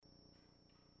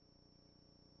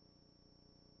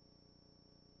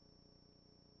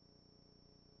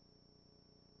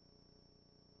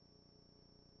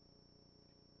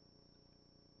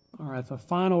All right, the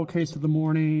final case of the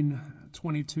morning,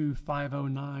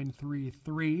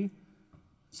 22-50933,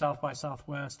 South by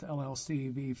Southwest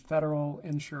LLC v. Federal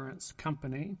Insurance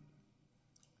Company.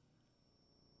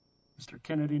 Mr.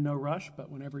 Kennedy, no rush, but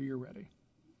whenever you're ready.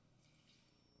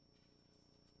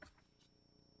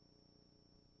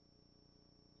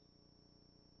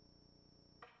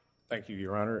 Thank you,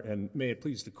 Your Honor, and may it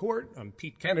please the Court, I'm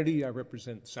Pete Kennedy. I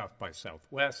represent South by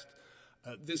Southwest.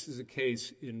 This is a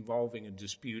case involving a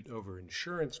dispute over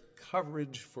insurance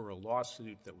coverage for a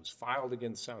lawsuit that was filed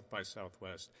against South by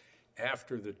Southwest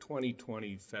after the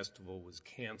 2020 festival was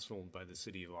canceled by the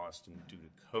City of Austin due to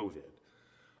COVID.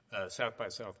 South by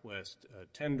Southwest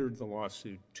tendered the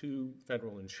lawsuit to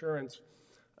Federal Insurance,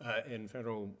 and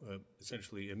Federal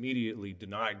essentially immediately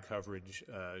denied coverage,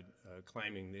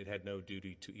 claiming it had no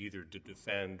duty to either to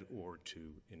defend or to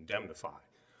indemnify.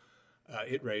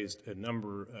 It raised a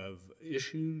number of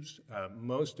issues,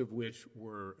 most of which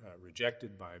were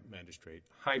rejected by Magistrate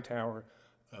Hightower,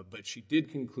 but she did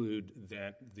conclude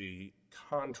that the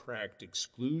contract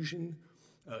exclusion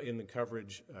in the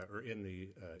coverage or in the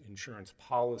insurance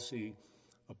policy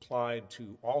applied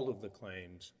to all of the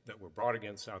claims that were brought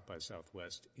against South by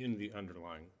Southwest in the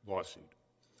underlying lawsuit.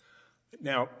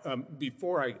 Now,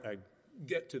 before I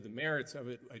get to the merits of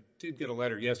it, I did get a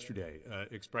letter yesterday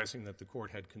expressing that the court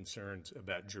had concerns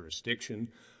about jurisdiction,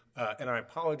 and I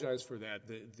apologize for that.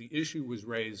 The issue was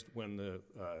raised when the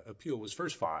appeal was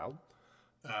first filed,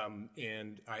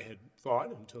 and I had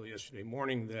thought until yesterday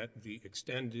morning that the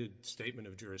extended statement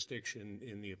of jurisdiction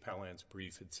in the appellant's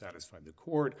brief had satisfied the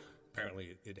court.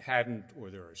 Apparently it hadn't, or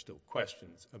there are still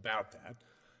questions about that.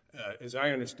 As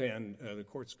I understand the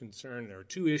court's concern, there are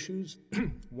two issues,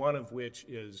 one of which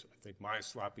is, I think, my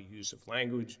sloppy use of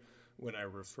language when I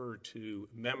refer to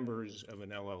members of an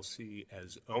LLC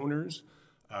as owners.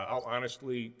 I'll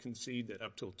honestly concede that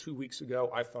up till 2 weeks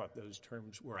ago, I thought those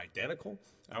terms were identical.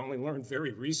 I only learned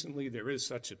very recently there is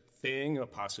such a thing, a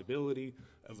possibility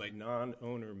of a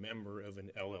non-owner member of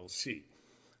an LLC.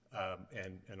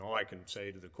 And all I can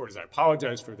say to the court is I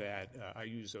apologize for that. I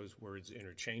use those words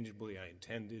interchangeably. I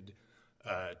intended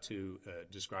to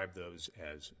describe those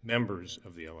as members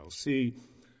of the LLC.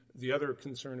 The other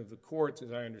concern of the court,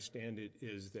 as I understand it,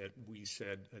 is that we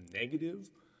said a negative,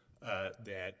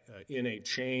 that in a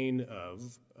chain of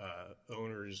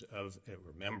owners of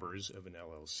or members of an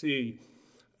LLC,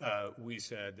 we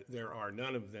said there are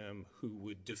none of them who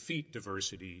would defeat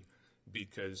diversity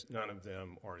because none of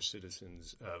them are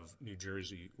citizens of New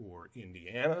Jersey or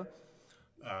Indiana.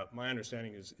 My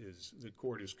understanding is the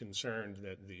court is concerned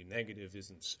that the negative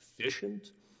isn't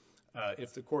sufficient.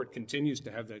 If the court continues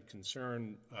to have that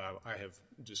concern, I have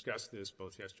discussed this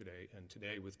both yesterday and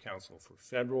today with counsel for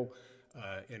federal,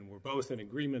 and we're both in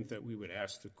agreement that we would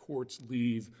ask the court's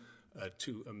leave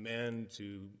to amend,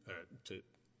 to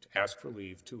ask for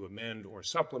leave to amend or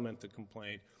supplement the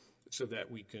complaint so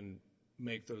that we can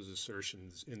make those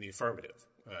assertions in the affirmative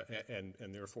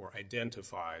and therefore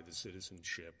identify the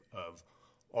citizenship of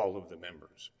all of the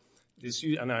members.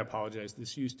 And I apologize,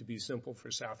 this used to be simple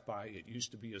for South by. It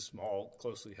used to be a small,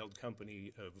 closely held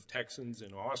company of Texans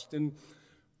in Austin.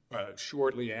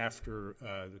 Shortly after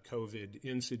the COVID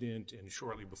incident and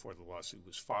shortly before the lawsuit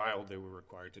was filed, they were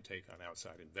required to take on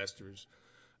outside investors.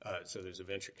 So there's a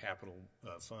venture capital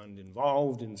fund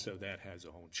involved, and so that has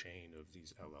a whole chain of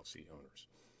these LLC owners.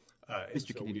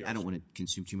 Mr. Kennedy, I don't want to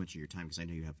consume too much of your time because I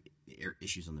know you have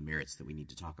issues on the merits that we need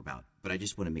to talk about, but I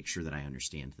just want to make sure that I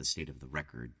understand the state of the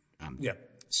record. Yeah.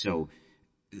 So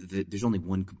there's only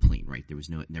one complaint, right? There was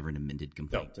never an amended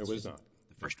complaint. No, there was not.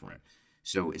 The first one.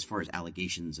 So as far as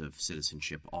allegations of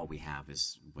citizenship, all we have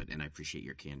is what, and I appreciate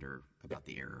your candor about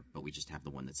the error, but we just have the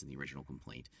one that's in the original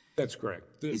complaint. That's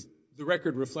correct. The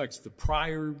record reflects the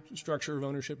prior structure of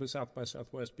ownership of South by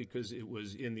Southwest because it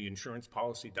was in the insurance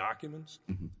policy documents,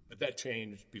 but that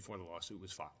changed before the lawsuit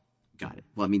was filed. Got it.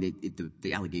 Well, I mean,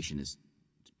 the allegation is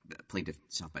plaintiff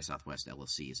South by Southwest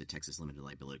LLC is a Texas limited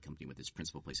liability company with its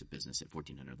principal place of business at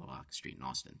 1400 Lock Street in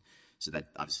Austin. So that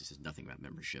obviously says nothing about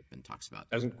membership and talks about...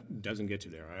 Doesn't get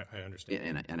you there. I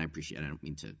understand. And I appreciate it. I don't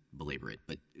mean to belabor it,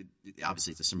 but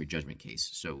obviously it's a summary judgment case.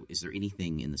 So is there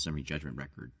anything in the summary judgment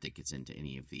record that gets into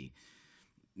any of the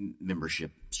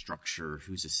membership structure,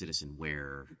 who's a citizen,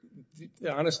 where?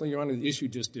 Honestly, Your Honor, the issue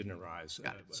just didn't arise.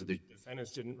 So the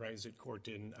defendants didn't raise it, court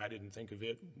didn't, I didn't think of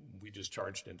it. We just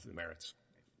charged into the merits.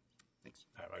 Thanks.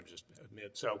 I just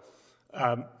admit. So,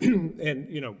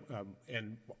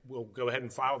 and we'll go ahead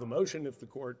and file the motion if the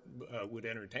court would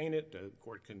entertain it. The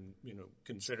court can,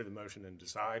 consider the motion and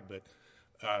decide. But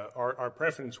our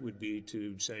preference would be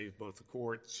to save both the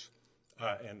court's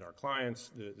and our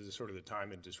clients, the sort of the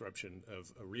time and disruption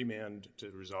of a remand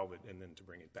to resolve it and then to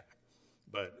bring it back.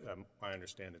 But I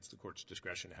understand it's the court's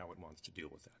discretion how it wants to deal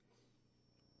with that.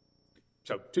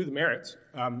 So to the merits,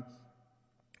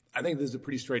 I think this is a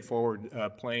pretty straightforward,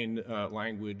 plain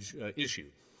language issue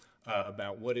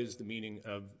about what is the meaning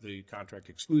of the contract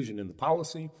exclusion in the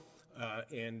policy,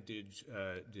 and did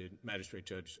Magistrate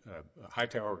Judge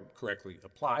Hightower correctly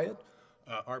apply it?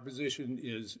 Our position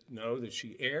is no, that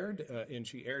she erred, and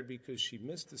she erred because she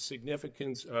missed the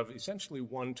significance of essentially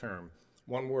one term,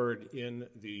 one word in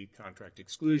the contract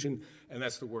exclusion, and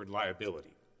that's the word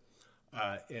liability.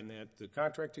 And that the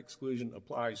contract exclusion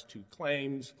applies to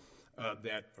claims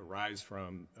that arise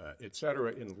from, et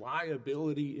cetera, in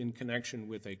liability in connection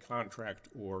with a contract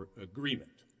or agreement.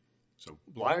 So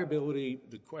liability,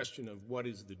 the question of what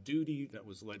is the duty that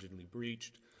was allegedly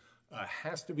breached,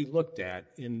 has to be looked at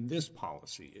in this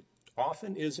policy. It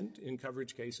often isn't in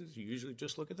coverage cases. You usually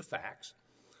just look at the facts.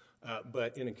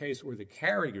 But in a case where the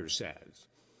carrier says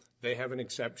they have an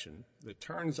exception that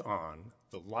turns on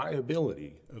the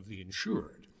liability of the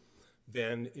insured,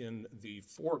 then in the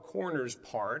four corners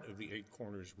part of the eight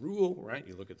corners rule, right,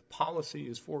 you look at the policy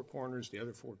as four corners, the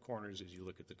other four corners is you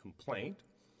look at the complaint.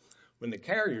 When the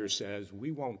carrier says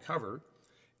we won't cover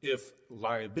if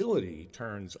liability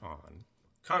turns on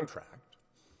contract,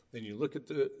 then you look at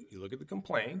the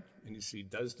complaint and you see,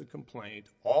 does the complaint,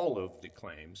 all of the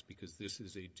claims, because this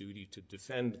is a duty to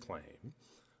defend claim,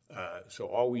 so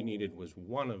all we needed was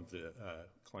one of the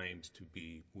claims to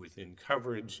be within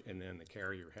coverage, and then the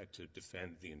carrier had to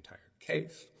defend the entire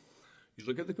case. You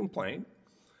look at the complaint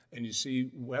and you see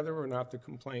whether or not the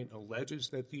complaint alleges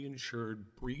that the insured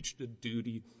breached a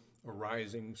duty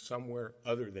arising somewhere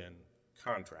other than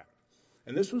contract.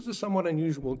 And this was a somewhat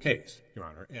unusual case, Your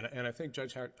Honor, and I think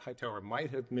Judge Hightower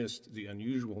might have missed the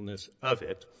unusualness of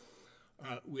it,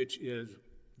 which is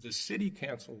the city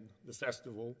canceled the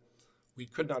festival. We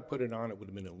could not put it on. It would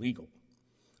have been illegal.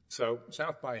 So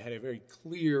South by had a very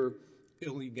clear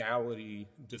illegality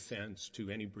defense to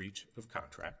any breach of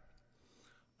contract.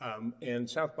 And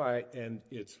South by and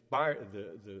its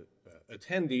the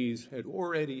attendees had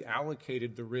already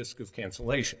allocated the risk of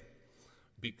cancellation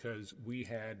because we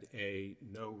had a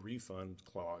no refund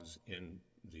clause in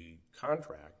the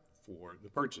contract for the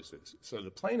purchases. So the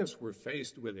plaintiffs were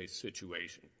faced with a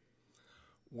situation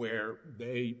where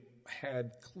they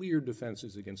had clear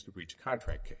defenses against a breach of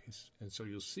contract case. And so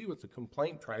you'll see what the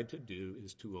complaint tried to do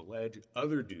is to allege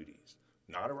other duties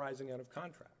not arising out of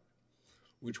contract,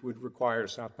 which would require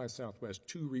South by Southwest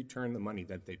to return the money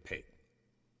that they paid.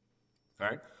 All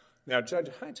right? Now, Judge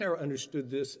Hightower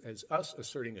understood this as us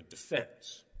asserting a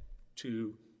defense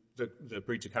to the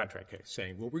breach of contract case,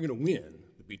 saying, well, we're going to win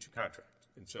the breach of contract,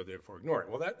 and so therefore ignore it.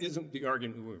 Well, that isn't the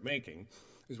argument we were making.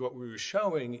 Is what we were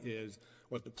showing is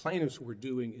what the plaintiffs were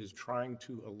doing is trying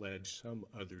to allege some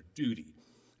other duty.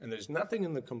 And there's nothing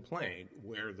in the complaint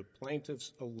where the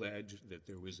plaintiffs allege that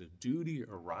there was a duty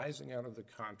arising out of the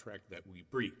contract that we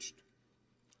breached.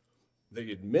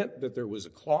 They admit that there was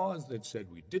a clause that said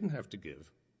we didn't have to give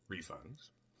refunds,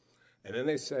 and then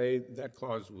they say that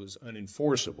clause was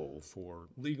unenforceable for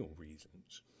legal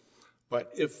reasons.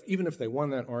 But even if they won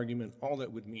that argument, all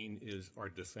that would mean is our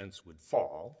defense would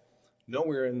fall.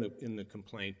 Nowhere in the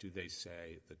complaint do they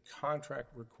say the contract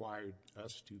required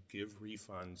us to give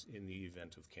refunds in the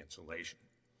event of cancellation.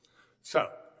 So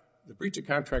the breach of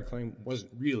contract claim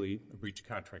wasn't really a breach of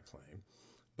contract claim.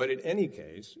 But in any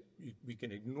case, we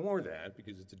can ignore that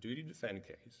because it's a duty to defend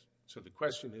case. So the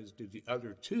question is, did the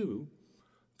other two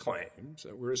claims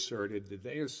that were asserted, did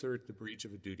they assert the breach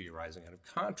of a duty arising out of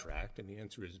contract? And the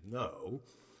answer is no,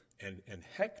 and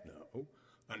heck no,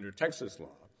 under Texas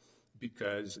law,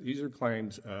 because these are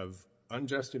claims of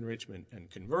unjust enrichment and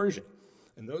conversion,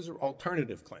 and those are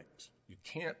alternative claims. You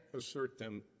can't assert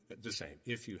them the same.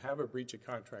 If you have a breach of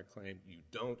contract claim, you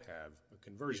don't have a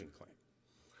conversion claim.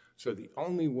 So the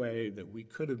only way that we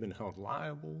could have been held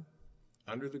liable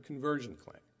under the conversion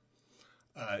claim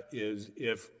is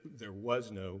if there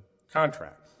was no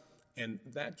contract. And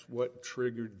that's what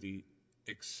triggered the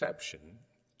exception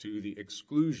to the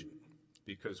exclusion,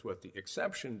 because what the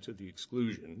exception to the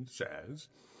exclusion says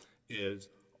is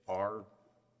our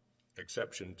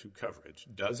exception to coverage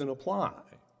doesn't apply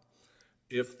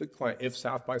if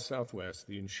South by Southwest,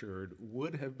 the insured,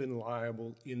 would have been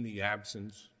liable in the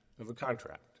absence of a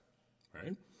contract.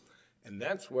 Right? And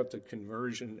that's what the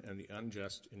conversion and the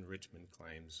unjust enrichment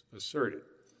claims asserted.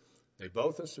 They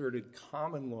both asserted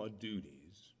common law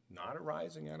duties, not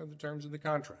arising out of the terms of the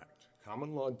contract,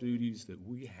 common law duties that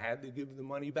we had to give the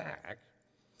money back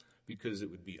because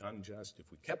it would be unjust if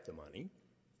we kept the money.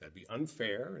 That'd be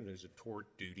unfair, and there's a tort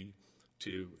duty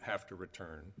to have to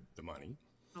return the money.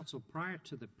 Also, prior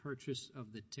to the purchase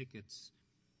of the tickets,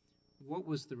 what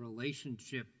was the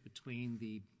relationship between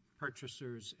the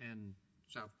purchasers and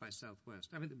South by Southwest?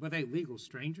 I mean, were they legal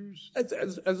strangers?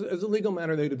 As a legal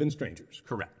matter, they'd have been strangers,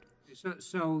 correct.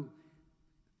 So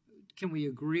can we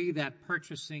agree that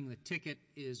purchasing the ticket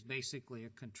is basically a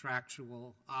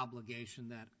contractual obligation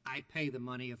that I pay the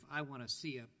money if I want to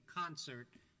see a concert,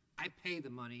 I pay the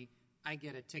money, I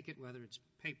get a ticket, whether it's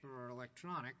paper or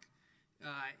electronic,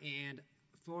 and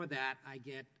for that I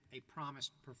get a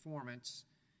promised performance.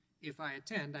 If I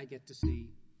attend, I get to see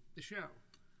the show.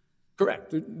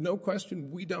 Correct. No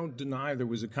question, we don't deny there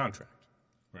was a contract,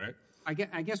 right?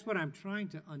 I guess what I'm trying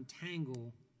to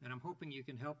untangle, and I'm hoping you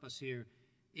can help us here,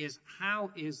 is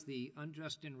how is the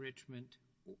unjust enrichment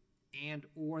and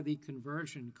or the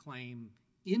conversion claim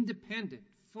independent,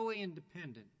 fully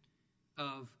independent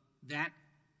of that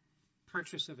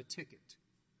purchase of a ticket?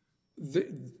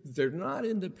 They're not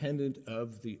independent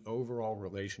of the overall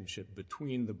relationship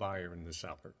between the buyer and the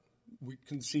seller. We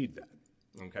concede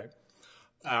that, okay?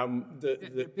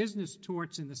 They're business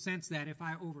torts in the sense that if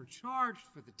I overcharged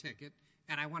for the ticket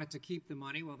and I wanted to keep the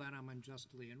money, well, then I'm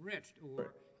unjustly enriched.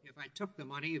 Or if I took the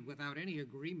money without any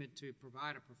agreement to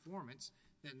provide a performance,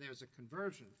 then there's a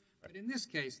conversion. But in this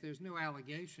case, there's no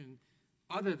allegation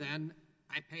other than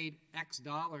I paid X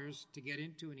dollars to get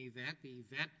into an event. The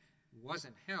event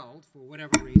wasn't held for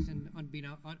whatever reason,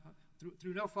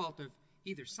 through no fault of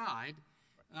either side.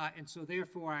 And so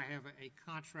therefore I have a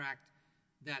contract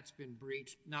that's been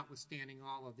breached, notwithstanding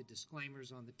all of the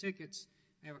disclaimers on the tickets.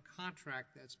 I have a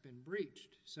contract that's been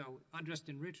breached. So unjust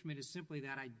enrichment is simply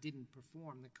that I didn't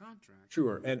perform the contract.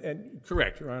 Sure, and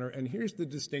correct, Your Honor. And here's the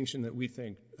distinction that we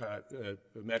think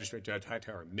Magistrate Judge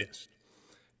Hightower missed,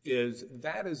 is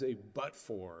that is a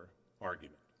but-for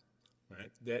argument,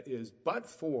 right? That is but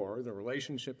for the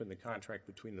relationship and the contract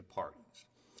between the parties.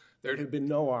 There'd have been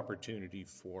no opportunity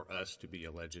for us to be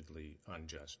allegedly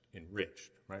unjust enriched,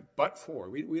 right? But for,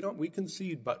 we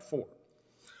concede but for.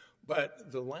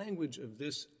 But the language of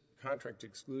this contract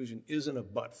exclusion isn't a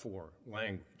but-for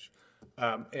language.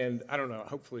 And I don't know,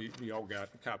 hopefully you all got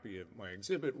a copy of my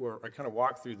exhibit where I kind of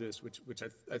walk through this, which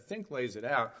I think lays it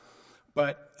out.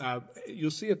 But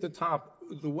you'll see at the top,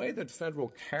 the way that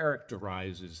Federal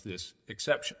characterizes this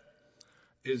exception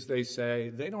is they say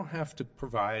they don't have to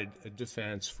provide a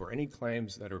defense for any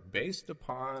claims that are based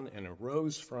upon and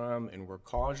arose from and were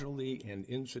causally and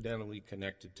incidentally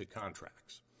connected to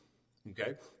contracts.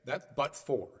 Okay? That's but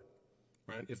for,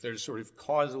 right? If they're sort of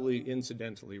causally,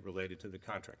 incidentally related to the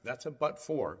contract. That's a but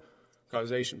for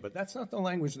causation. But that's not the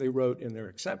language they wrote in their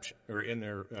exception or in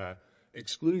their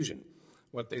exclusion.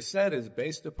 What they said is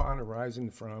based upon, arising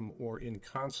from, or in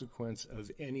consequence of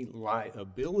any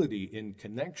liability in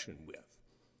connection with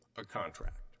a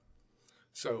contract.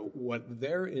 So what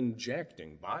they're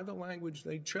injecting by the language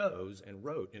they chose and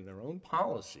wrote in their own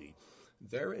policy,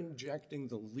 they're injecting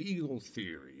the legal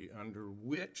theory under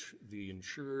which the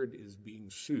insured is being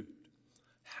sued.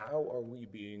 How are we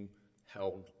being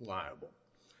held liable?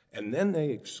 And then they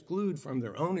exclude from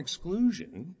their own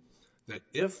exclusion that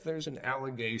if there's an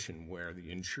allegation where the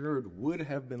insured would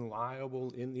have been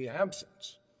liable in the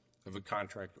absence of a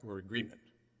contract or agreement,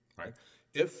 right?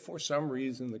 If for some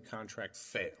reason the contract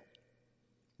failed,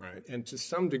 right? And to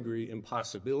some degree,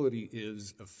 impossibility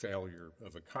is a failure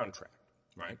of a contract,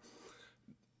 right?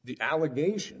 The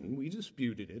allegation, we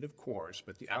disputed it, of course,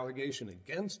 but the allegation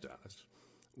against us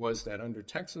was that under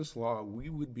Texas law, we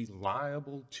would be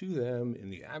liable to them in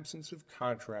the absence of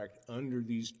contract under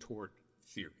these tort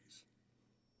theories,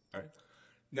 right?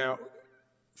 Now,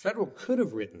 Federal could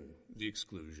have written the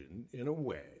exclusion in a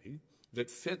way that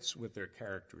fits with their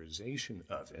characterization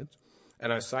of it,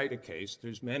 and I cite a case,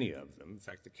 there's many of them. In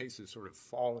fact, the cases sort of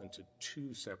fall into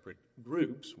two separate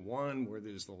groups. One where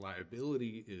there's the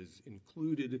liability is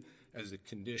included as a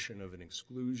condition of an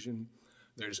exclusion.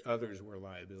 There's others where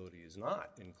liability is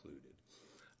not included.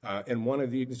 And one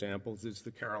of the examples is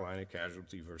the Carolina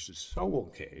Casualty versus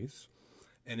Sowell case.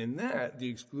 And in that, the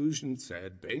exclusion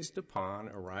said, based upon,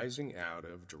 arising out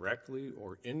of, directly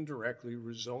or indirectly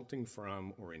resulting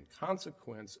from, or in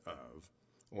consequence of,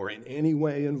 or in any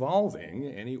way involving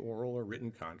any oral or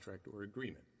written contract or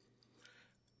agreement.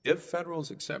 If Federal's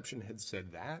exception had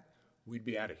said that, we'd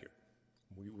be out of here.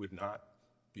 We would not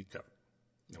be covered.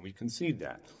 And we concede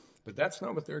that. But that's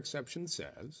not what their exception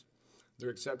says. Their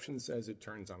exception says it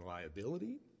turns on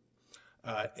liability.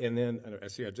 And then, I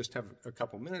see I just have a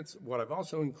couple minutes. What I've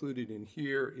also included in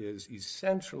here is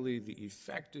essentially the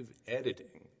effective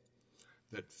editing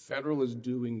that Federal is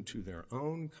doing to their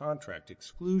own contract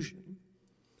exclusion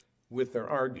with their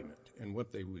argument. And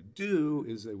what they would do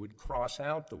is they would cross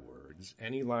out the words,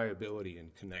 any liability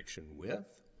in connection with,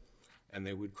 and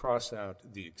they would cross out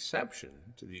the exception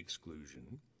to the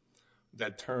exclusion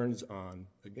that turns on,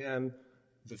 again,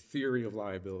 the theory of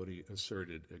liability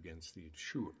asserted against the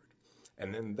insured.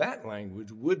 And then that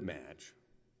language would match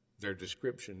their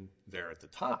description there at the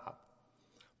top.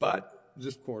 But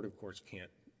this court, of course, can't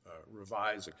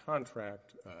revise a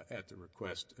contract at the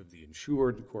request of the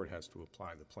insured. The court has to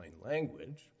apply the plain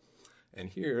language. And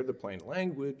here, the plain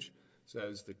language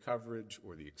says the coverage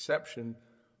or the exception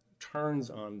turns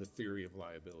on the theory of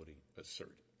liability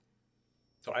asserted.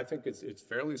 So I think it's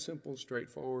fairly simple,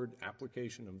 straightforward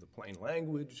application of the plain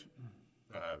language.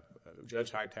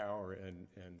 Judge Hightower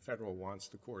and Federal wants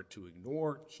the court to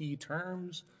ignore key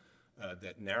terms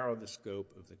that narrow the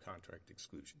scope of the contract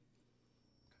exclusion.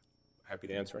 Happy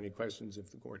to answer any questions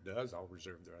if the court does. I'll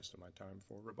reserve the rest of my time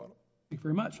for rebuttal. Thank you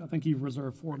very much. I think you've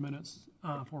reserved 4 minutes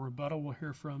for rebuttal. We'll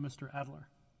hear from Mr. Adler.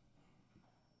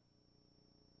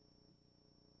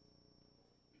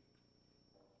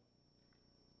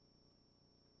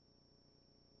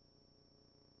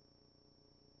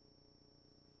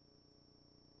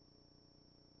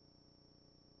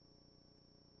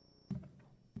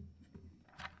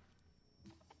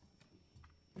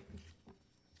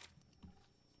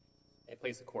 May it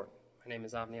please the court. My name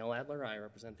is Avniel Adler. I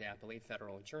represent the Appalachia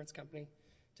Federal Insurance Company.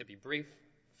 To be brief,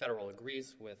 Federal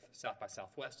agrees with South by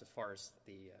Southwest as far as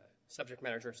the subject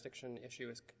matter jurisdiction issue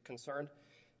is concerned.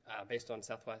 Based on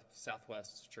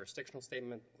Southwest's jurisdictional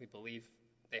statement, we believe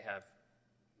they have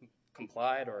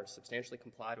complied or substantially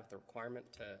complied with the requirement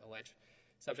to allege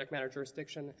subject matter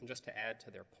jurisdiction. And just to add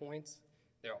to their points,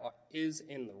 there is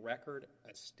in the record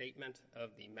a statement of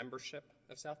the membership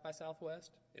of South by Southwest.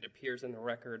 It appears in the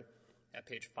record at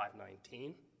page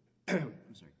 519. I'm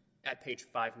sorry. At page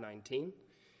 519,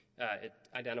 it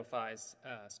identifies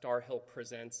Star Hill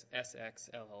Presents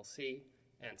SXLLC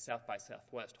and South by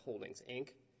Southwest Holdings, Inc.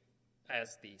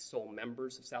 as the sole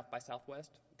members of South by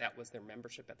Southwest. That was their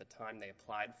membership at the time they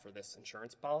applied for this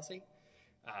insurance policy.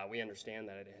 We understand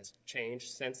that it has changed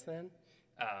since then,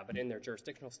 but in their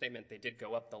jurisdictional statement, they did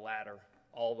go up the ladder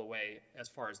all the way as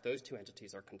far as those two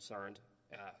entities are concerned,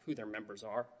 who their members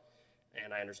are.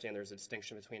 And I understand there's a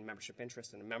distinction between membership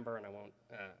interest and a member, and I won't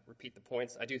repeat the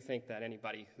points. I do think that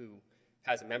anybody who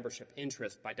has a membership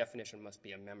interest, by definition, must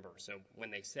be a member. So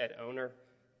when they said owner,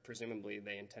 presumably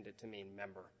they intended to mean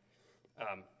member.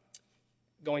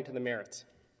 Going to the merits.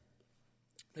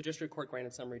 The district court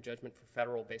granted summary judgment for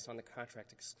Federal based on the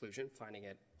contract exclusion, finding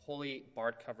it wholly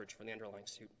barred coverage for the underlying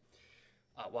suit.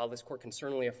 While this court can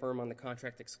certainly affirm on the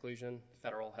contract exclusion,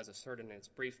 Federal has asserted in its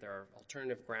brief there are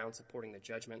alternative grounds supporting the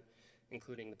judgment,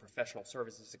 including the professional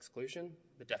services exclusion,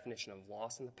 the definition of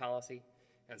loss in the policy,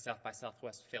 and South by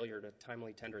Southwest's failure to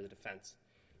timely tender the defense.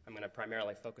 I'm going to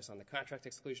primarily focus on the contract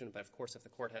exclusion, but of course if the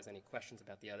court has any questions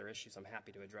about the other issues, I'm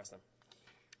happy to address them.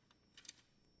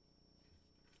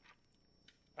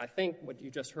 I think what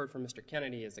you just heard from Mr.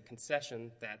 Kennedy is a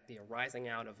concession that the arising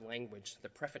out of language, the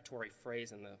prefatory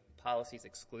phrase in the policy's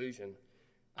exclusion,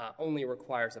 only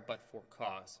requires a but-for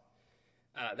cause.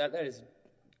 That is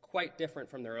quite different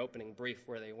from their opening brief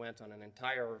where they went on an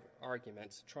entire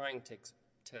argument trying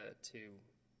to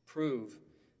prove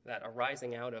that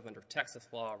arising out of under Texas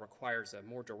law requires a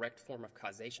more direct form of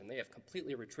causation. They have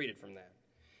completely retreated from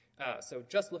that. So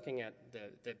just looking at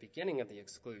the beginning of the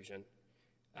exclusion,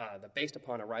 the based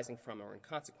upon arising from or in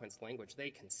consequence language, they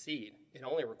concede it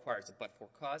only requires a but-for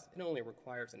cause. It only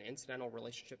requires an incidental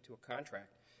relationship to a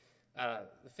contract.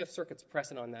 The Fifth Circuit's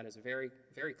precedent on that is very,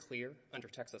 very clear under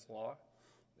Texas law.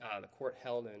 The court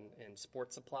held in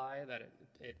Sports Supply that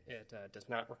it does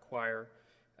not require,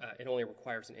 it only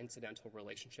requires an incidental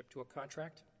relationship to a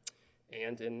contract.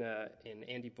 And in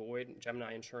Andy Boyd,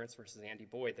 Gemini Insurance versus Andy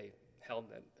Boyd, they held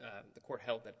that, the court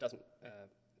held that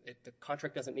the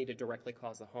contract doesn't need to directly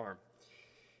cause the harm.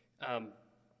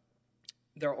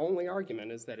 Their only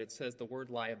argument is that it says the word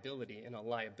liability in a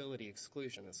liability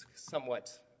exclusion is somewhat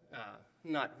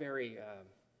not very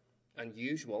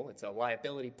unusual. It's a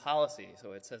liability policy,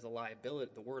 so it says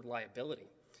the word liability.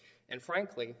 And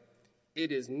frankly,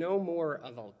 it is no more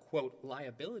of a, quote,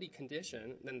 liability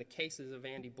condition than the cases of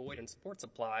Andy Boyd and Sports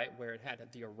Supply where it had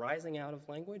the arising out of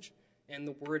language and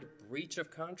the word breach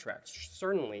of contract.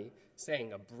 Certainly,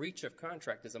 saying a breach of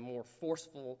contract is a more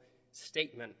forceful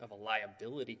statement of a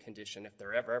liability condition if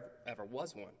there ever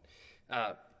was one.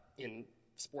 In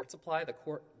Sports Supply, the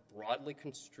court broadly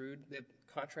construed the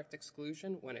contract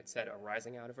exclusion when it said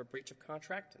arising out of a breach of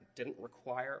contract. It didn't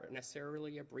require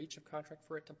necessarily a breach of contract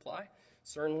for it to apply.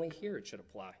 Certainly here it should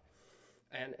apply.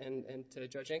 And to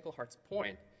Judge Engelhardt's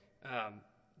point,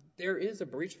 There is a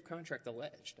breach of contract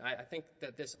alleged. I think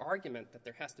that this argument that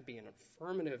there has to be an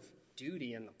affirmative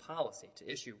duty in the policy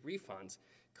to issue refunds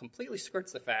completely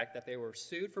skirts the fact that they were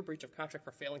sued for breach of contract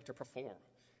for failing to perform.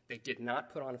 They did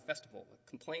not put on a festival.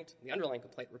 The underlying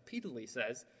complaint repeatedly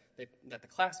says that the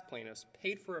class plaintiffs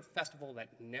paid for a festival that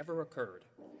never occurred.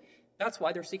 That's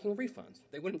why they're seeking refunds.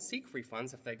 They wouldn't seek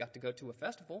refunds if they got to go to a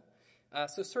festival.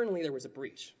 So certainly there was a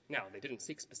breach. Now, they didn't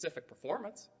seek specific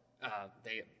performance.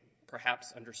 They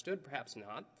perhaps understood, perhaps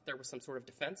not, that there was some sort of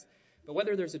defense. But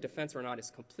whether there's a defense or not is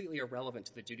completely irrelevant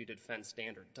to the duty to defend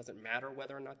standard. It doesn't matter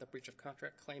whether or not the breach of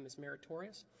contract claim is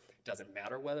meritorious. It doesn't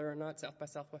matter whether or not South by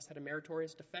Southwest had a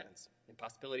meritorious defense. The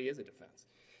possibility is a defense.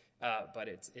 But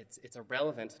it's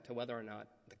irrelevant to whether or not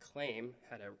the claim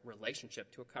had a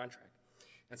relationship to a contract.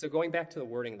 And so going back to the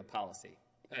wording of the policy,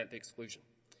 the exclusion,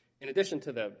 in addition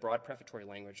to the broad prefatory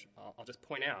language, I'll just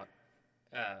point out,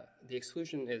 the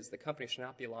exclusion is the company should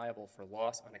not be liable for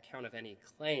loss on account of any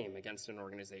claim against an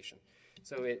organization.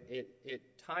 So it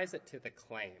ties it to the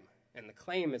claim, and the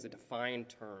claim is a defined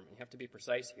term. You have to be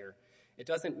precise here. It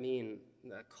doesn't mean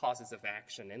the causes of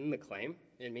action in the claim.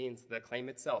 It means the claim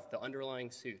itself, the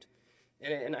underlying suit.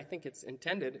 And I think it's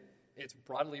intended, it's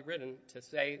broadly written to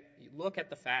say, look at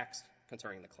the facts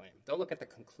concerning the claim. Don't look at the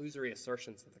conclusory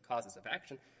assertions of the causes of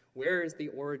action. Where is the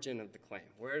origin of the claim?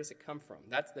 Where does it come from?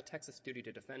 That's the Texas duty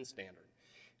to defend standard.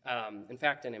 In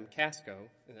fact, in MCASCO,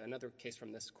 another case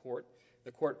from this court,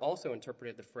 the court also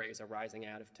interpreted the phrase arising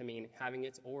out of to mean having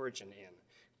its origin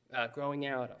in, growing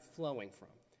out of, flowing from.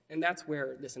 And that's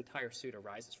where this entire suit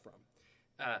arises from.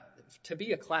 To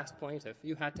be a class plaintiff,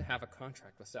 you had to have a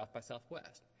contract with South by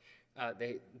Southwest.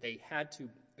 They had to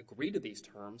agree to these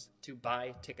terms to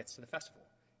buy tickets to the festival.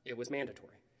 It was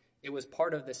mandatory. It was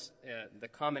part of this, the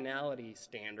commonality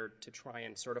standard to try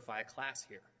and certify a class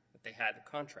here, that they had the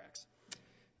contracts.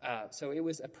 So it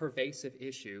was a pervasive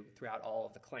issue throughout all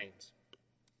of the claims.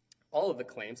 All of the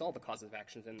claims, all the causes of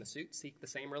actions in the suit seek the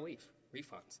same relief,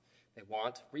 refunds. They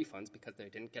want refunds because they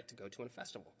didn't get to go to a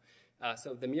festival.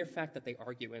 So the mere fact that they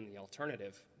argue in the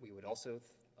alternative, we would also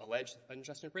allege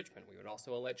unjust enrichment, we would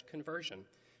also allege conversion,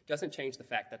 doesn't change the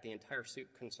fact that the entire suit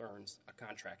concerns a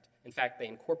contract. In fact, they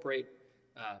incorporate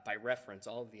by reference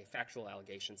all of the factual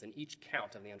allegations in each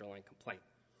count of the underlying complaint.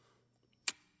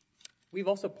 We've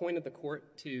also pointed the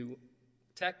court to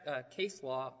case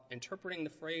law interpreting the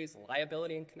phrase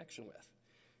liability in connection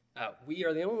with. We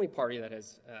are the only party that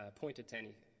has pointed to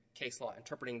any case law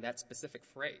interpreting that specific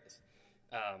phrase.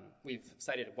 We've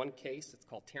cited one case, it's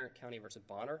called Tarrant County versus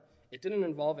Bonner. It didn't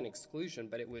involve an exclusion,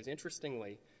 but it was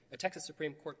interestingly a Texas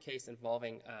Supreme Court case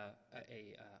involving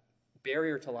a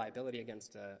barrier to liability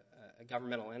against a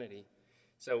governmental entity.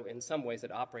 So in some ways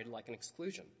it operated like an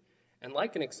exclusion. And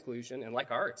like an exclusion, and like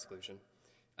our exclusion,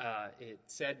 it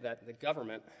said that the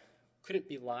government couldn't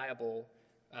be liable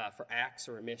for acts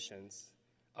or omissions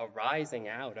arising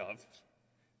out of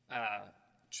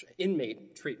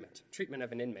inmate treatment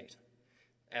of an inmate.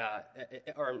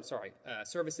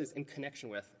 Services in connection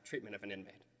with treatment of an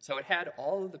inmate. So it had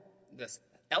all of the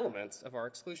elements of our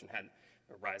exclusion. It had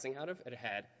arising out of, it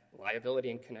had liability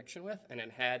in connection with, and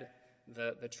it had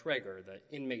the trigger, the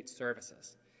inmate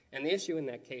services. And the issue in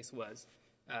that case was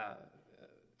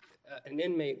an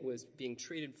inmate was being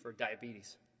treated for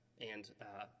diabetes, and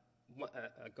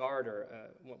a guard or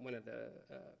one of the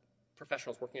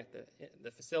professionals working at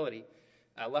the facility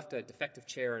left a defective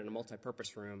chair in a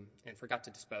multi-purpose room and forgot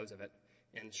to dispose of it.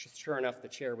 And sure enough, the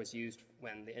chair was used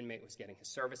when the inmate was getting his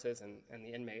services, and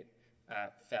the inmate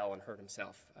fell and hurt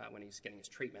himself when he was getting his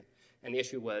treatment. And the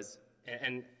issue was,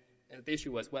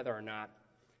 whether or not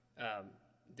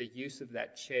the use of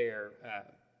that chair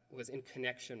was in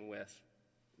connection with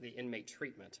the inmate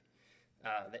treatment.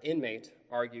 The inmate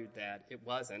argued that it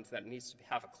wasn't, that it needs to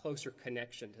have a closer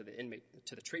connection to the inmate,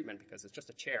 to the treatment, because it's just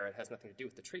a chair, it has nothing to do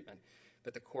with the treatment.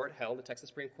 But the court held, the Texas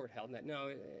Supreme Court held that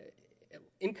no,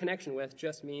 in connection with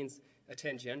just means a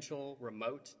tangential,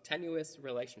 remote, tenuous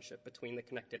relationship between the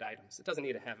connected items. It doesn't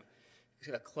need to have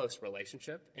a close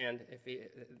relationship. And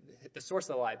if the source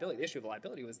of the liability, the issue of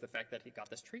liability was the fact that he got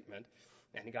this treatment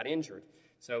and he got injured.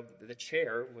 So the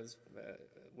chair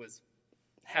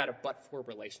had a but-for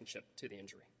relationship to the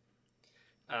injury.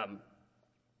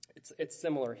 It's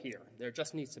similar here. There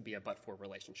just needs to be a but-for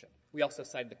relationship. We also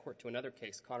cited the court to another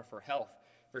case, Conifer Health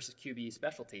versus QBE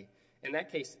Specialty. In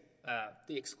that case,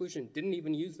 the exclusion didn't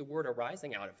even use the word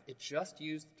arising out of. It just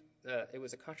used, it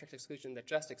was a contract exclusion that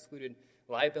just excluded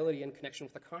liability in connection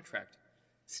with the contract.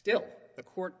 Still, the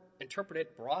court interpreted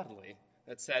it broadly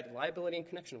that said liability in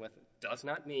connection with does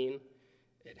not mean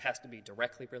it has to be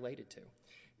directly related to.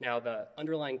 Now, the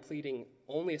underlying pleading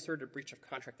only asserted breach of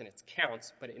contract in its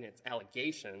counts, but in its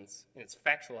allegations, in its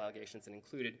factual allegations, it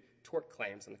included tort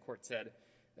claims, and the court said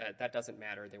that that doesn't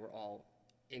matter. They were all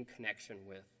in connection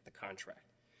with the contract.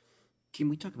 Can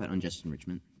we talk about unjust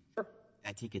enrichment? Sure.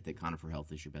 I take it that Conifer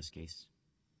Health is your best case?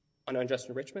 On unjust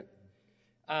enrichment?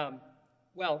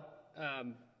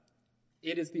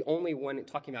 It is the only one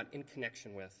talking about in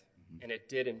connection with, and it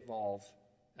did involve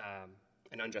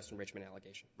an unjust enrichment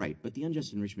allegation. Right, but the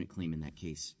unjust enrichment claim in that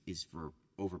case is for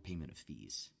overpayment of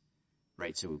fees,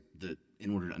 right? So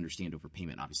in order to understand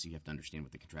overpayment, obviously you have to understand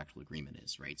what the contractual agreement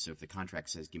is, right? So if the contract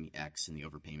says give me X and the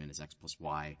overpayment is X plus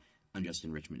Y, unjust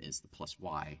enrichment is the plus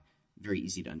Y, very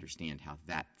easy to understand how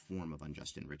that form of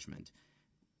unjust enrichment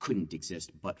couldn't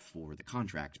exist but for the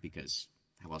contract, because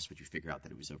how else would you figure out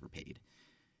that it was overpaid?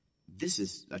 This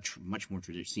is a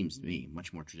seems to me,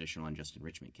 much more traditional unjust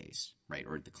enrichment case, right?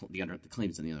 Or the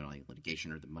claims in the underlying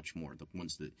litigation are the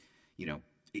ones that,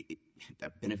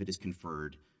 that benefit is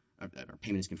conferred, or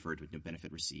payment is conferred with no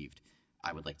benefit received.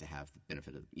 I would like to have the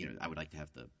benefit of, I would like to have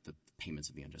the payments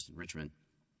of the unjust enrichment.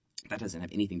 That doesn't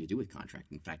have anything to do with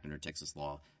contract. In fact, under Texas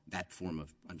law, that form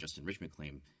of unjust enrichment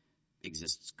claim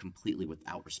exists completely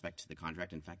without respect to the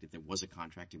contract. In fact, if there was a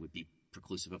contract, it would be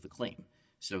preclusive of the claim.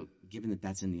 So given that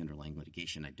that's in the underlying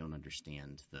litigation, I don't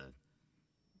understand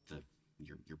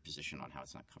your position on how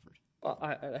it's not covered. Well,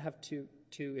 I have two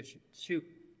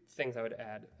things I would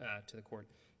add to the court.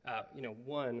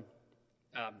 One,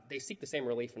 they seek the same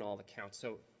relief in all the counts.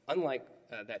 So unlike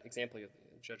that example,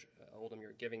 Judge Oldham,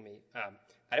 you're giving me,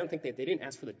 I don't think they didn't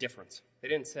ask for the difference. They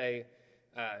didn't say,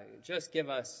 just give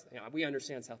us, we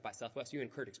understand South by Southwest, you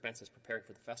incurred expenses preparing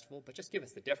for the festival, but just give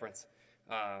us the difference.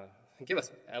 Give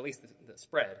us at least the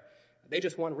spread. They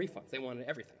just wanted refunds. They wanted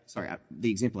everything. Sorry,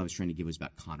 the example I was trying to give was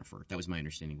about Conifer. That was my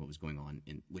understanding of what was going on,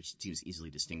 which seems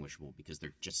easily distinguishable because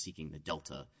they're just seeking the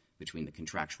delta between the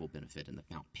contractual benefit and the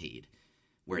amount paid.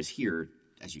 Whereas here,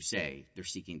 as you say, they're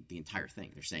seeking the entire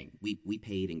thing. They're saying, we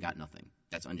paid and got nothing.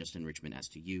 That's unjust enrichment as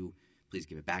to you. Please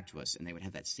give it back to us. And they would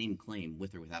have that same claim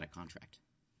with or without a contract.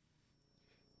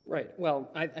 Right. Well,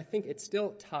 I think it's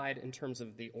still tied in terms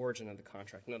of the origin of the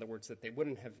contract. In other words, that they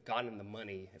wouldn't have gotten the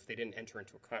money if they didn't enter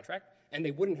into a contract, and they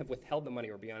wouldn't have withheld the money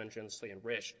or be ungenerously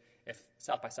enriched if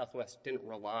South by Southwest didn't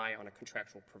rely on a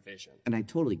contractual provision. And I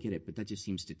totally get it, but that just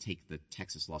seems to take the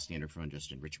Texas law standard for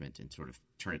unjust enrichment and sort of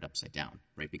turn it upside down,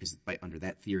 right? Because under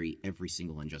that theory, every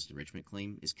single unjust enrichment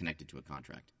claim is connected to a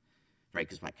contract, right?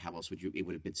 Because how else would it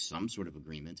would have been some sort of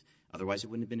agreement. Otherwise,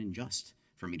 it wouldn't have been unjust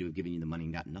for me to have given you the money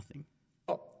and gotten nothing.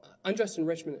 Well, unjust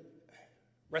enrichment,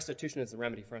 restitution is the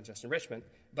remedy for unjust enrichment,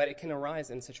 but it can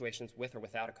arise in situations with or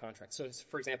without a contract. So,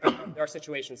 for example, there are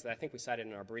situations that I think we cited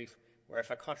in our brief where if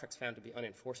a contract's found to be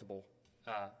unenforceable,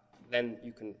 then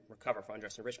you can recover for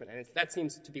unjust enrichment. And that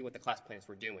seems to be what the class plaintiffs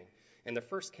were doing. In the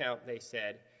first count, they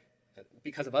said,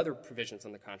 because of other provisions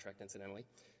in the contract, incidentally,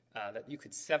 that you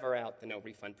could sever out the no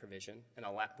refund provision,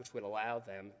 which would allow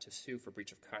them to sue for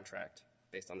breach of contract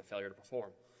based on the failure to perform.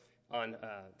 On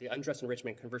the unjust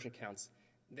enrichment conversion counts,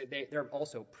 they're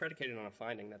also predicated on a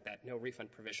finding that no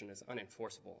refund provision is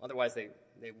unenforceable. Otherwise, they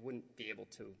wouldn't be able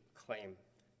to claim,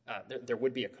 there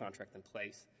would be a contract in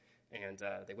place, and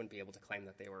they wouldn't be able to claim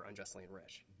that they were unjustly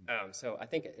enriched. So I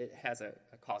think it has a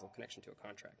causal connection to a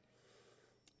contract.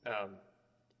 I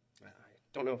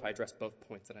don't know if I addressed both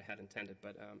points that I had intended,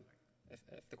 but if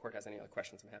the court has any other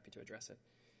questions, I'm happy to address it.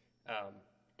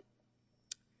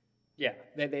 Yeah,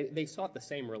 they sought the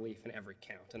same relief in every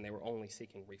count, and they were only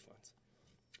seeking refunds.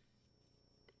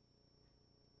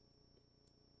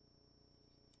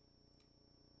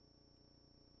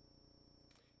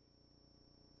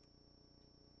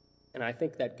 And I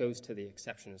think that goes to the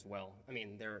exception as well. I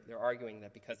mean, they're arguing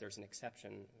that because there's an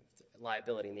exception,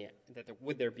 liability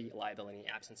would there be liability in the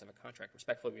absence of a contract?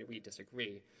 Respectfully, we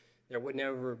disagree. There would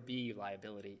never be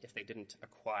liability if they didn't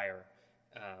acquire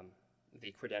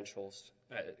the credentials,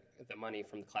 the money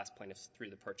from the class plaintiffs through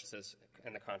the purchases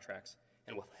and the contracts,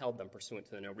 and withheld them pursuant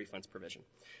to the no refunds provision.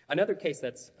 Another case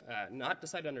that's not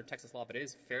decided under Texas law, but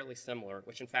is fairly similar,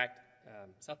 which in fact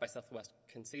South by Southwest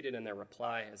conceded in their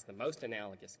reply as the most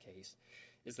analogous case,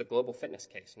 is the global fitness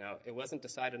case. Now, it wasn't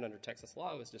decided under Texas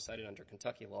law, it was decided under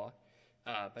Kentucky law,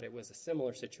 but it was a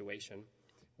similar situation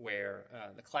where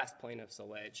the class plaintiffs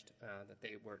alleged that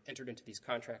they were entered into these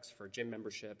contracts for gym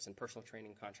memberships and personal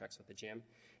training contracts with the gym,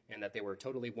 and that they were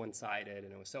totally one-sided,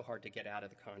 and it was so hard to get out of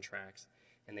the contracts,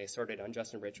 and they asserted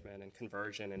unjust enrichment and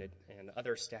conversion and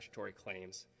other statutory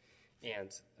claims, and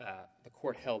the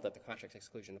court held that the contract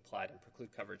exclusion applied and preclude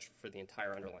coverage for the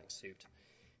entire underlying suit.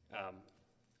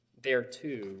 There,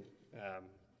 too,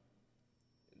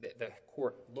 the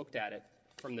court looked at it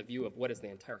from the view of what is the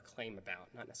entire claim about,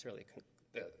 not necessarily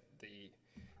the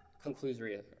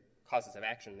conclusory causes of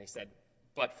action. They said,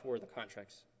 but for the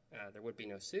contracts, there would be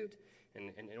no suit,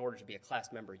 and in order to be a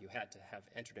class member, you had to have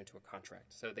entered into a contract.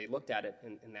 So they looked at it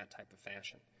in that type of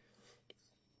fashion.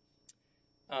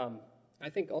 I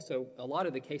think also a lot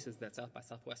of the cases that South by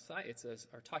Southwest cites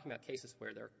are talking about cases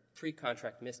where there are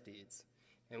pre-contract misdeeds,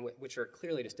 and which are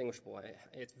clearly distinguishable.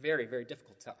 It's very, very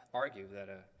difficult to argue that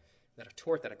a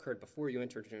tort that occurred before you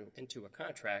entered into a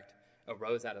contract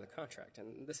arose out of the contract,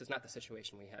 and this is not the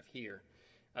situation we have here.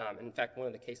 In fact, one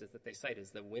of the cases that they cite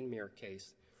is the Winmere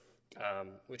case,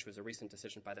 which was a recent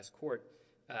decision by this court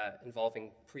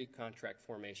involving pre-contract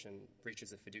formation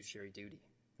breaches of fiduciary duty.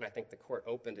 And I think the court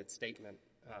opened its statement,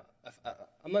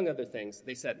 among other things,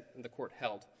 they said, the court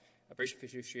held, a breach of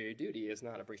fiduciary duty is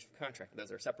not a breach of contract.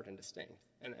 Those are separate and distinct.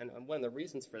 And one of the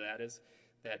reasons for that is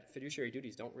that fiduciary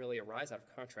duties don't really arise out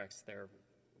of contracts. They're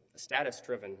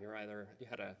status-driven. You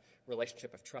had a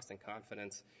relationship of trust and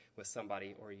confidence with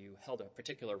somebody, or you held a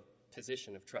particular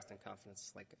position of trust and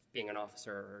confidence, like being an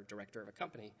officer or director of a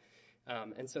company.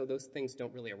 And so those things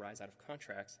don't really arise out of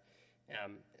contracts.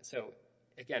 So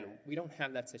again, we don't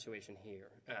have that situation here.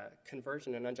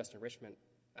 Conversion and unjust enrichment,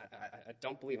 I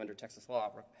don't believe under Texas law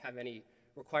have any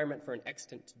requirement for an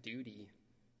extant duty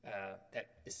that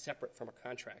is separate from a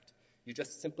contract. You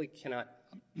just simply cannot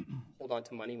hold on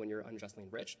to money when you're unjustly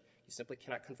enriched. You simply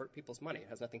cannot convert people's money. It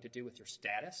has nothing to do with your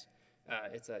status.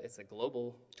 It's a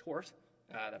global tort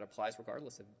that applies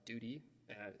regardless of duty.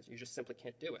 You just simply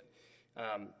can't do it.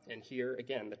 And here,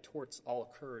 again, the torts all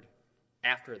occurred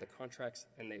after the contracts,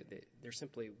 and there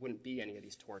simply wouldn't be any of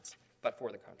these torts but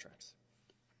for the contracts.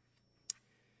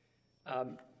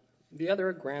 The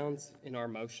other grounds in our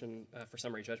motion for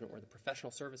summary judgment were the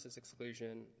professional services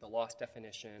exclusion, the loss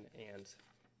definition, and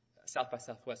South by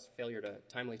Southwest failure to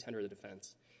timely tender the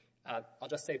defense. I'll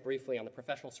just say briefly on the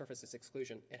professional services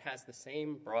exclusion, it has the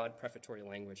same broad prefatory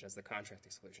language as the contract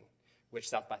exclusion, which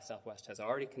South by Southwest has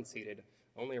already conceded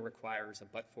only requires a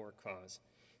but-for cause.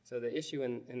 So the issue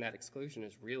in that exclusion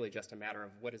is really just a matter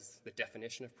of what is the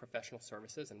definition of professional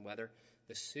services and whether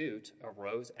the suit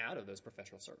arose out of those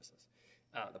professional services.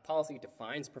 The policy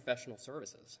defines professional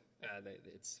services.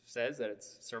 It says that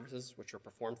it's services which are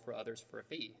performed for others for a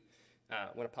fee.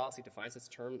 When a policy defines its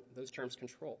term, those terms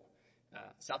control.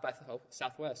 South by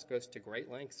Southwest goes to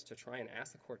great lengths to try and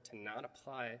ask the court to not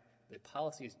apply the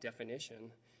policy's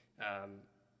definition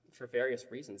for various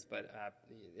reasons, but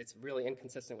it's really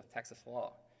inconsistent with Texas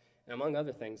law. And among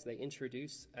other things, they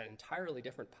introduce an entirely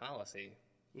different policy,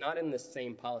 not in the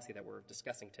same policy that we're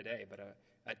discussing today, but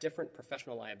a different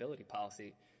professional liability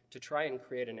policy to try and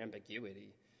create an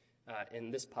ambiguity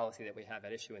in this policy that we have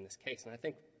at issue in this case. And I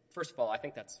think, first of all, I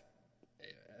think that's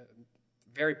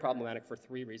very problematic for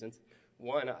three reasons.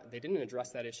 One, they didn't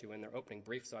address that issue in their opening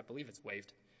brief, so I believe it's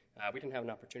waived. We didn't have an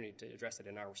opportunity to address it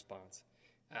in our response.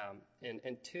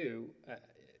 And two,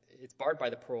 it's barred by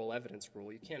the parole evidence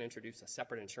rule. You can't introduce a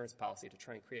separate insurance policy to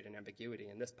try and create an ambiguity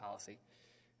in this policy.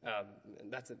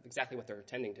 That's exactly what they're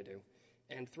intending to do.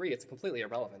 And three, it's completely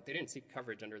irrelevant. They didn't seek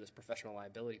coverage under this professional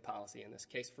liability policy in this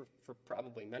case for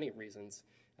probably many reasons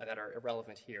that are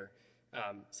irrelevant here.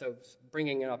 So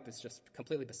bringing it up is just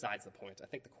completely besides the point. I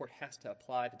think the court has to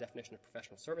apply the definition of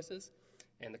professional services,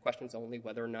 and the question is only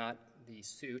whether or not the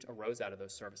suit arose out of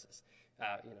those services.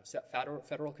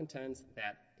 Federal contends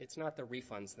that it's not the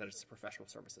refunds that it's the professional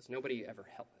services. Nobody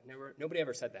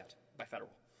ever said that by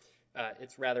federal.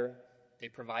 It's rather they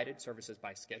provided services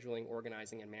by scheduling,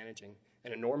 organizing, and managing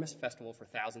an enormous festival for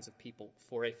thousands of people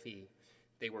for a fee.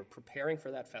 They were preparing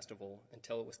for that festival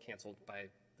until it was canceled by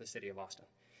the city of Austin.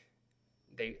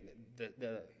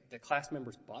 The class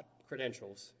members bought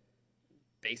credentials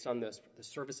based on the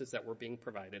services that were being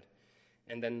provided,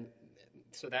 and then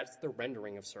so that's the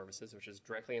rendering of services, which is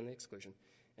directly in the exclusion.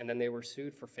 And then they were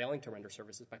sued for failing to render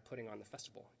services by putting on the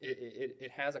festival.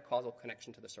 It has a causal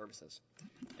connection to the services.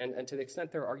 And to the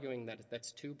extent they're arguing that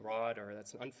that's too broad or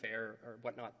that's unfair or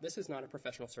whatnot, this is not a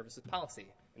professional services policy.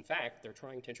 In fact, they're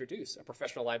trying to introduce a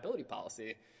professional liability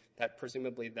policy that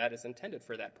presumably that is intended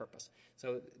for that purpose.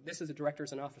 So this is a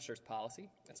directors and officers policy.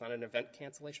 It's not an event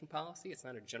cancellation policy. It's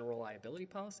not a general liability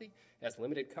policy. It has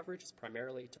limited coverage. It's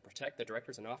primarily to protect the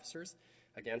directors and officers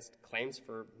against claims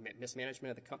for mismanagement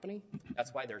of the company.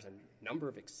 That's why there's a number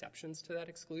of exceptions to that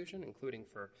exclusion, including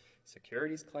for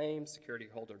securities claims, security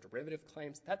holder derivative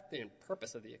claims. That's the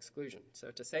purpose of the exclusion.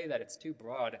 So to say that it's too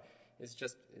broad is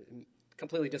just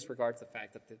completely disregards the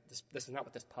fact that this is not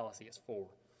what this policy is for.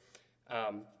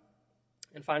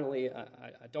 And finally,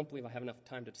 I don't believe I have enough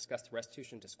time to discuss the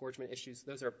restitution and disgorgement issues.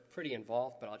 Those are pretty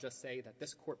involved, but I'll just say that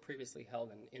this court previously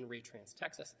held in Retrans,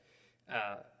 Texas,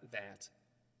 that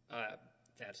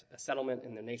a settlement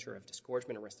in the nature of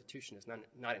disgorgement or restitution is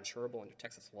not insurable under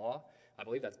Texas law. I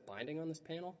believe that's binding on this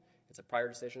panel. It's a prior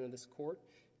decision of this court,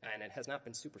 and it has not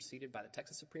been superseded by the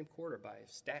Texas Supreme Court or by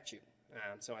statute.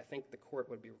 So I think the court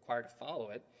would be required to follow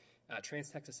it.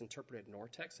 Trans-Texas interpreted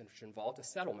Nortex, which involved a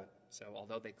settlement. So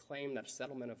although they claim that a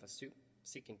settlement of a suit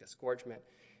seeking disgorgement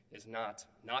is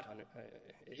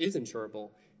is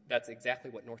insurable, that's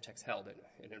exactly what Nortex held.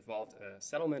 It involved a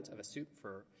settlement of a suit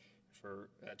for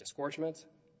disgorgement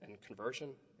and conversion,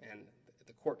 and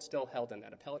the court still held in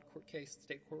that appellate court case,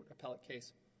 state court appellate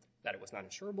case, that it was not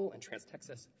insurable, and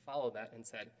Trans-Texas followed that and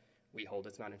said, we hold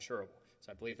it's not insurable.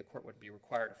 So I believe the court would be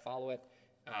required to follow it,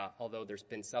 although there's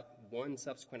been one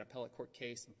subsequent appellate court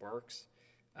case, Burks.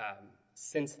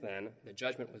 Since then, the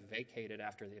judgment was vacated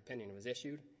after the opinion was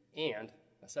issued, and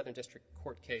a Southern District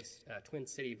Court case, Twin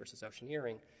City versus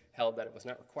Oceaneering, held that it was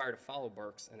not required to follow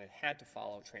Burks, and it had to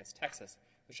follow Trans-Texas,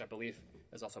 which I believe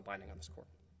is also binding on this court.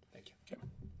 Thank you.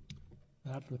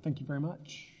 Okay. Thank you very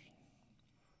much.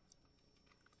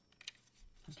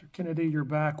 Mr. Kennedy, you're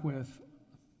back with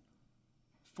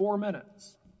 4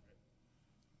 minutes.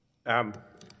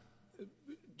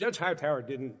 Judge Hightower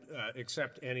didn't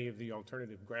accept any of the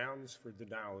alternative grounds for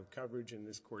denial of coverage, and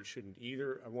this court shouldn't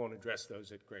either. I won't address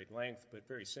those at great length, but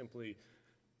very simply,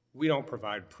 we don't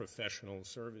provide professional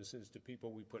services to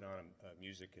people. We put on a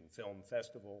music and film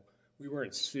festival. We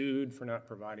weren't sued for not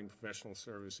providing professional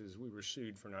services. We were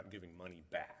sued for not giving money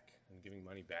back, and giving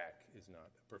money back is not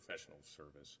a professional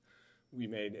service. We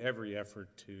made every effort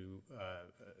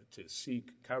to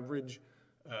seek coverage.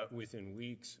 Within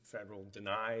weeks, Federal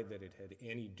denied that it had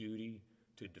any duty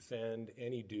to defend,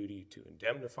 any duty to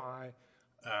indemnify.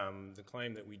 The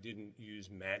claim that we didn't use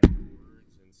magic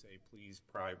words and say, please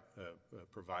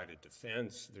provide a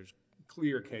defense. There's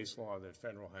clear case law that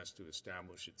Federal has to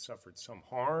establish it suffered some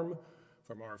harm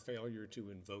from our failure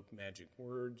to invoke magic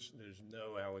words. There's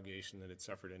no allegation that it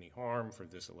suffered any harm for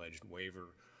this alleged waiver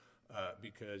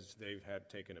because they've had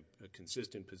taken a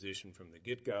consistent position from the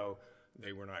get-go.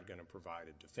 They were not going to provide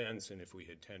a defense, and if we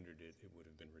had tendered it, it would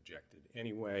have been rejected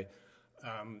anyway.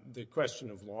 The question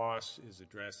of loss is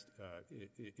addressed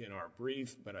in our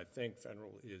brief, but I think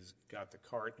Federal has got the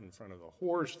cart in front of the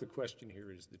horse. The question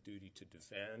here is the duty to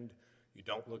defend. You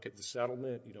don't look at the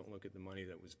settlement. You don't look at the money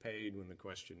that was paid when the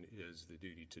question is the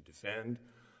duty to defend.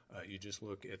 You just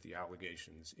look at the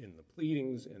allegations in the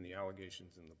pleadings, and the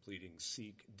allegations in the pleadings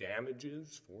seek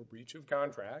damages for breach of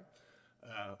contract.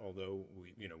 Although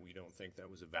we don't think that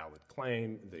was a valid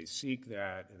claim, they seek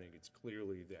that. I think it's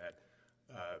clearly that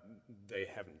they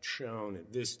haven't shown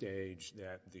at this stage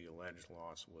that the alleged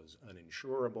loss was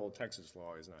uninsurable. Texas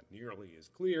law is not nearly as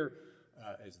clear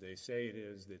as they say it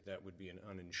is, that would be an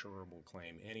uninsurable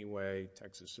claim anyway.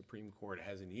 Texas Supreme Court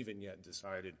hasn't even yet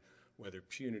decided whether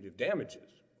punitive damages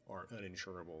are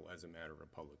uninsurable as a matter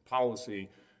of public policy.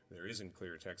 There isn't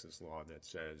clear Texas law that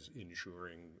says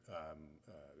insuring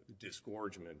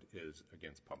disgorgement is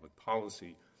against public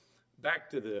policy.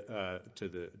 Back to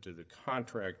the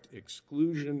contract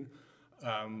exclusion.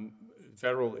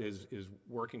 Federal is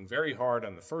working very hard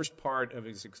on the first part of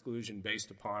its exclusion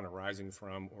based upon, arising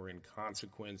from, or in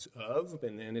consequence of,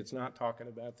 and then it's not talking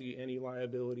about the any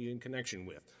liability in connection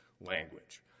with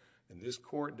language. And this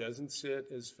court doesn't sit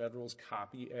as Federal's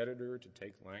copy editor to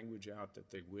take language out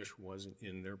that they wish wasn't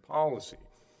in their policy.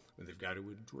 And they've got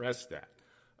to address that.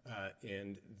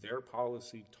 And their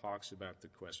policy talks about the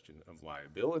question of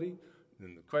liability.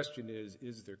 And the question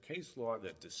is there case law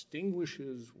that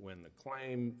distinguishes when the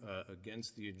claim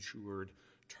against the insured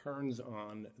turns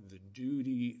on the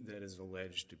duty that is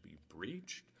alleged to be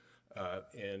breached?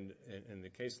 And the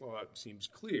case law seems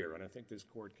clear, and I think this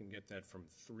court can get that from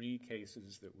 3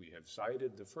 cases that we have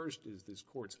cited. The first is this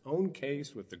court's own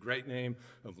case with the great name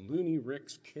of Looney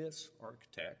Ricks Kiss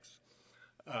Architects.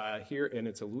 Here, and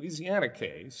it's a Louisiana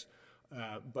case,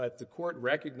 but the court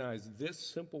recognized this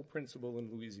simple principle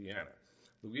in Louisiana.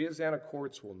 Louisiana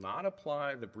courts will not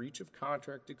apply the breach of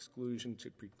contract exclusion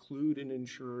to preclude an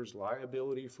insurer's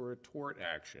liability for a tort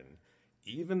action,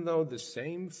 even though the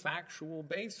same factual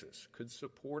basis could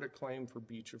support a claim for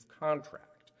breach of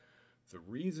contract. The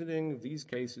reasoning of these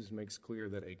cases makes clear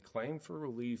that a claim for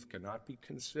relief cannot be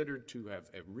considered to have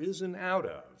arisen out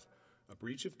of a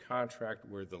breach of contract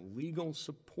where the legal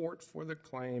support for the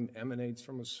claim emanates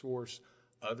from a source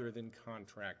other than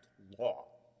contract law.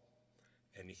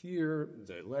 And here,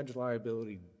 the alleged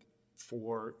liability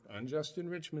for unjust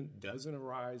enrichment doesn't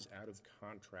arise out of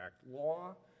contract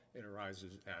law. It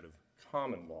arises out of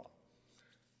common law.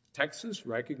 Texas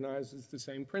recognizes the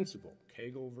same principle.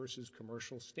 Cagle versus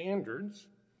Commercial Standards,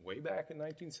 way back in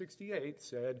 1968,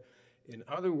 said In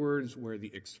other words, where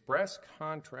the express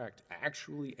contract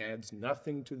actually adds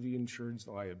nothing to the insured's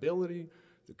liability,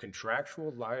 the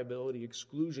contractual liability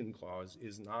exclusion clause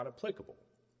is not applicable.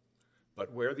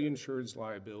 But where the insured's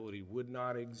liability would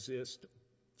not exist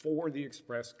for the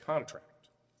express contract,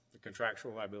 the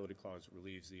contractual liability clause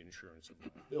relieves the insurance of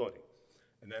liability.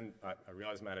 And then, I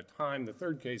realize I'm out of time, the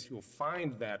third case, you'll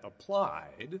find that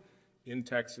applied in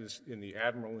Texas in the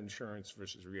Admiral Insurance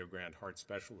versus Rio Grande Heart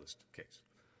Specialist case,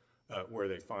 where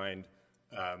they find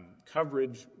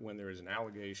coverage when there is an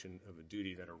allegation of a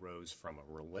duty that arose from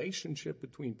a relationship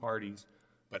between parties,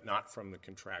 but not from the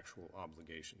contractual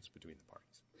obligations between the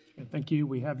parties. And thank you.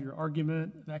 We have your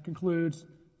argument. That concludes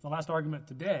the last argument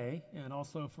today and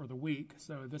also for the week.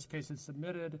 So this case is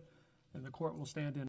submitted and the court will stand in